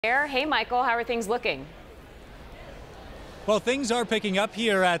Hey, Michael, how are things looking? Well, things are picking up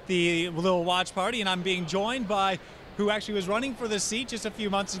here at the little watch party, and I'm being joined by who actually was running for the seat just a few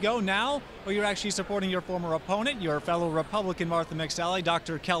months ago. Now, well, you're actually supporting your former opponent, your fellow Republican Martha McSally,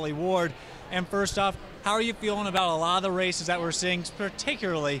 Dr. Kelly Ward. And first off, how are you feeling about a lot of the races that we're seeing,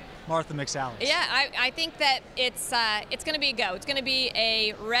 particularly Martha McSally? Yeah, I think that it's going to be a go. It's going to be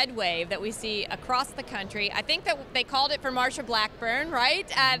a red wave that we see across the country. I think that they called it for Marsha Blackburn, right?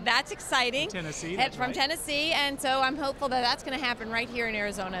 That's exciting. From Tennessee, From Tennessee, and so I'm hopeful that that's going to happen right here in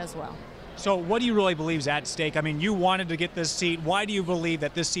Arizona as well. So what do you really believe is at stake? I mean, you wanted to get this seat. Why do you believe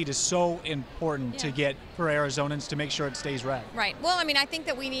that this seat is so important to get for Arizonans to make sure it stays red? Right. Well, I mean, I think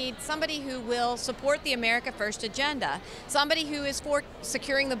that we need somebody who will support the America First agenda, somebody who is for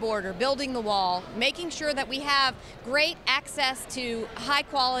securing the border, building the wall, making sure that we have great access to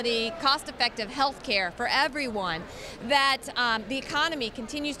high-quality, cost-effective health care for everyone, that the economy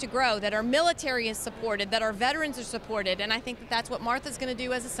continues to grow, that our military is supported, that our veterans are supported, and I think that that's what Martha's going to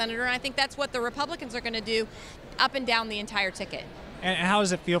do as a senator, and I think that's what the Republicans are going to do up and down the entire ticket. And how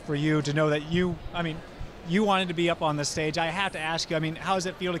does it feel for you to know that you wanted to be up on the stage? I have to ask you, how does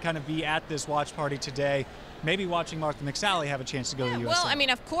it feel to kind of be at this watch party today, maybe watching Martha McSally have a chance to go to the U.S.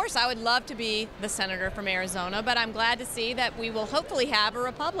 Well, of course, I would love to be the senator from Arizona, but I'm glad to see that we will hopefully have a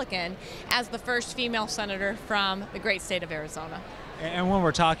Republican as the first female senator from the great state of Arizona. And when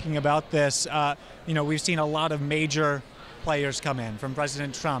we're talking about this, we've seen a lot of major players come in, from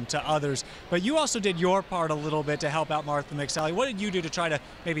President Trump to others, but you also did your part a little bit to help out Martha McSally. What did you do to try to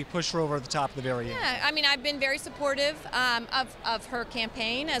maybe push her over the top at the very end? Yeah, I've been very supportive of her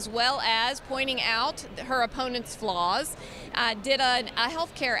campaign, as well as pointing out her opponent's flaws. Did a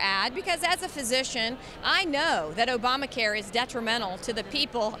healthcare ad, because as a physician, I know that Obamacare is detrimental to the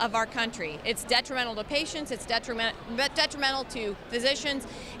people of our country. It's detrimental to patients, it's detrimental to physicians,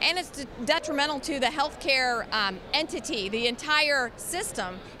 and it's detrimental to the healthcare entity, the entire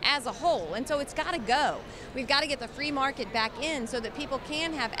system as a whole. And so it's got to go. We've got to get the free market back in so that people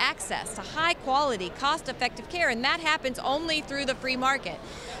can have access to high quality, cost-effective care, and that happens only through the free market.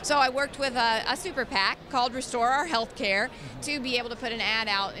 So I worked with a super PAC called Restore Our Healthcare to be able to put an ad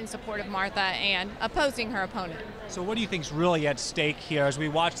out in support of Martha and opposing her opponent. So what do you think is really at stake here as we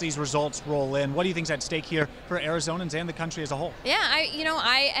watch these results roll in? What do you think is at stake here for Arizonans and the country as a whole? Yeah,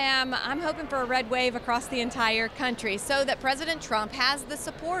 I'm hoping for a red wave across the entire country so that President Trump has the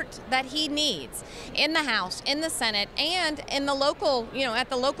support that he needs in the House, in the Senate, and in the local, at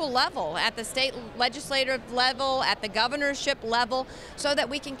the local level, at the state legislative level, at the governorship level, so that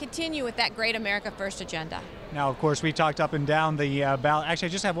we can continue with that great America First agenda. Now, of course, we talked up and down the ballot. Actually,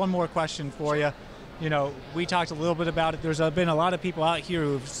 I just have one more question for you. We talked a little bit about it. There's been a lot of people out here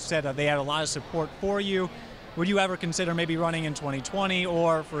who've said that they had a lot of support for you. Would you ever consider maybe running in 2020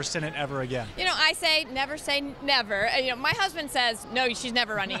 or for Senate ever again? I say never. My husband says, no, she's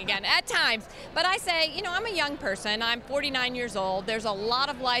never running again at times. But I say, I'm a young person. I'm 49 years old. There's a lot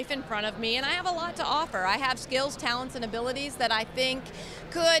of life in front of me, and I have a lot to offer. I have skills, talents, and abilities that I think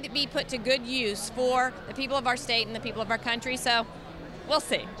could be put to good use for the people of our state and the people of our country. So we'll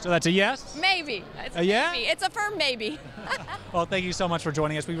see. So that's a yes? Maybe. Yeah? Maybe. It's a firm maybe. Well, thank you so much for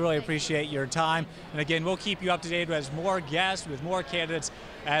joining us. We really appreciate your time. And again, we'll keep you up to date with more guests, with more candidates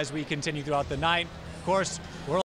as we continue throughout the night. Of course, we're